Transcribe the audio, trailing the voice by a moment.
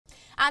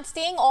And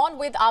staying on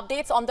with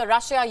updates on the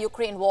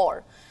Russia-Ukraine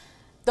war,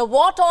 the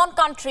war-torn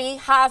country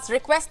has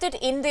requested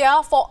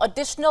India for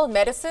additional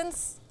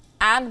medicines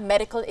and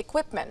medical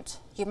equipment,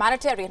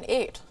 humanitarian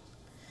aid.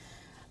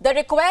 The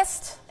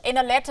request in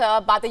a letter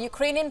by the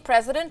Ukrainian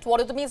President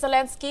Volodymyr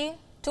Zelensky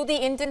to the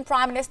Indian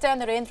Prime Minister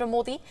Narendra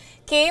Modi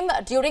came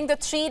during the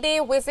 3-day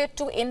visit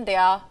to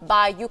India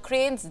by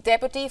Ukraine's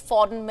Deputy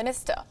Foreign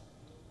Minister,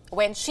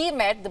 when she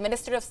met the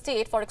Minister of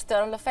State for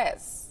External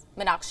Affairs,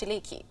 Meenakshi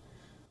Lekhi.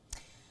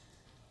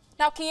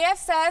 Now, Kiev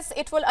says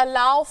it will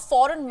allow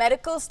foreign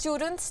medical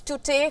students to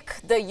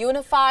take the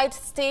Unified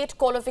State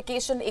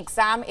Qualification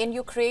exam in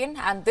Ukraine,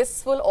 and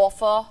this will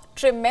offer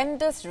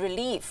tremendous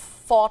relief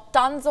for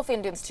tons of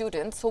Indian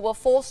students who were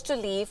forced to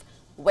leave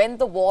when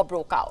the war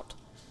broke out.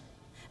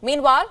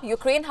 Meanwhile,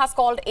 Ukraine has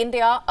called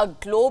India a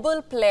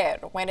global player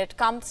when it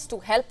comes to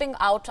helping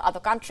out other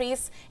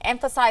countries,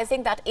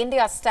 emphasizing that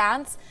India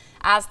stands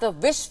as the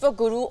Vishwa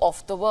Guru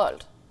of the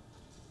world.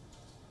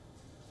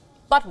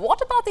 But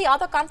what about the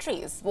other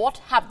countries? What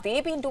have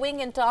they been doing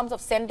in terms of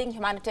sending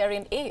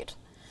humanitarian aid?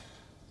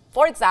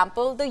 For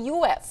example, the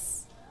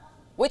US,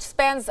 which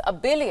spends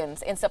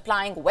billions in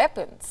supplying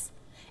weapons.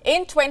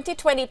 In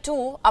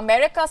 2022,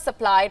 America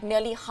supplied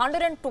nearly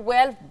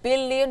 $112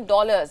 billion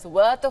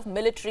worth of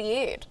military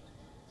aid.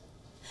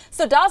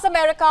 So does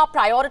America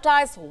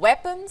prioritize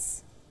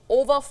weapons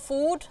over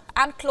food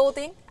and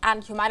clothing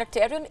and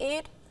humanitarian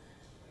aid?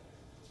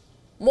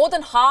 More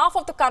than half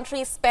of the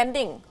country's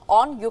spending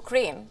on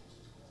Ukraine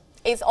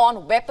is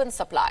on weapon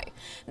supply.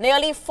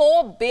 Nearly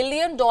 $4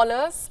 billion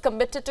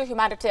committed to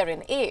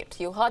humanitarian aid.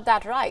 You heard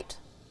that right.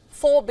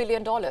 $4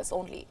 billion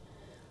only.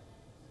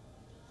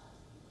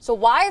 So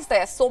why is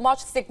there so much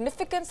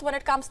significance when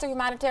it comes to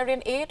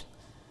humanitarian aid?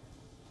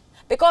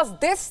 Because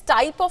this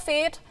type of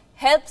aid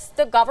helps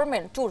the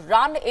government to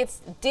run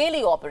its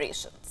daily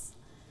operations.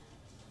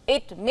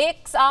 It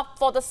makes up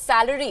for the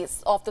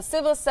salaries of the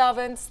civil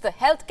servants, the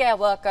healthcare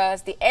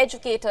workers, the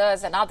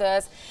educators and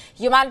others.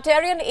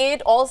 Humanitarian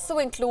aid also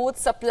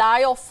includes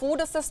supply of food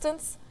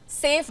assistance,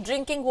 safe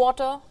drinking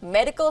water,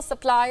 medical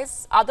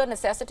supplies, other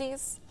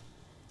necessities.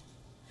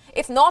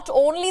 It's not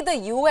only the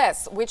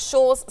US which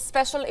shows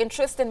special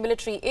interest in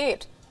military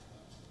aid.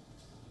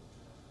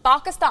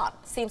 Pakistan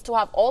seems to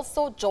have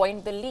also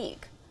joined the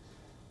league.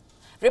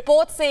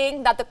 Reports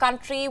saying that the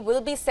country will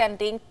be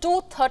sending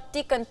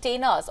 230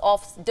 containers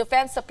of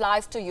defense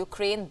supplies to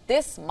Ukraine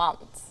this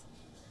month.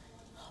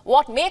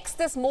 What makes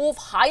this move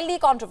highly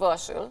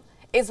controversial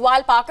is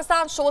while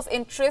Pakistan shows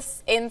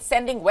interest in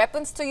sending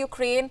weapons to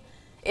Ukraine,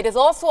 it is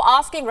also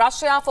asking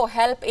Russia for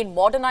help in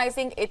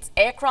modernizing its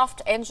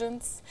aircraft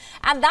engines.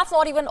 And that's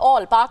not even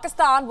all.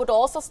 Pakistan would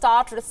also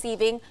start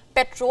receiving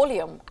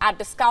petroleum at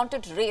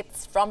discounted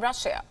rates from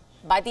Russia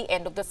by the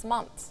end of this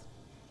month.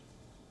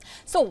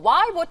 So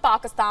why would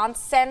Pakistan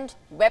send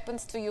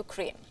weapons to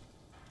Ukraine?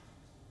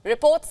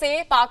 Reports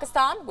say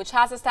Pakistan, which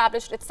has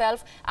established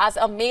itself as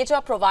a major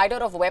provider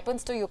of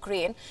weapons to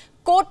Ukraine,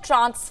 could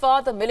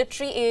transfer the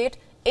military aid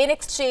in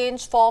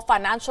exchange for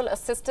financial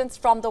assistance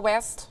from the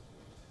West.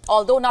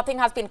 Although nothing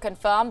has been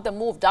confirmed, the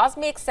move does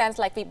make sense,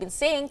 like we've been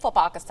saying, for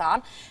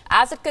Pakistan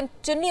as it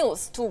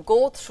continues to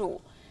go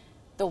through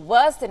the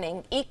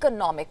worsening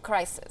economic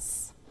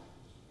crisis.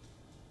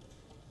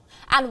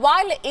 And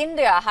while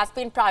India has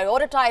been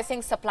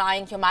prioritizing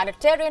supplying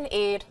humanitarian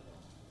aid,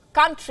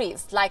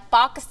 countries like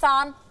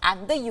Pakistan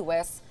and the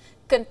US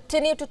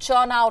continue to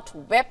churn out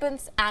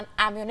weapons and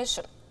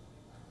ammunition.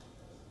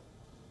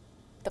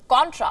 The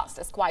contrast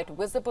is quite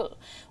visible.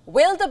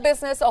 Will the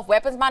business of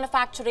weapons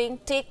manufacturing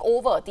take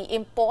over the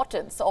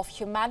importance of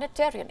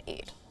humanitarian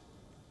aid?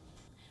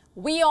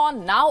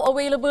 WION now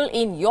available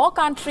in your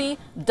country.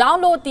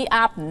 Download the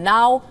app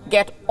now.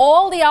 Get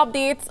all the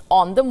updates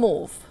on the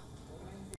move.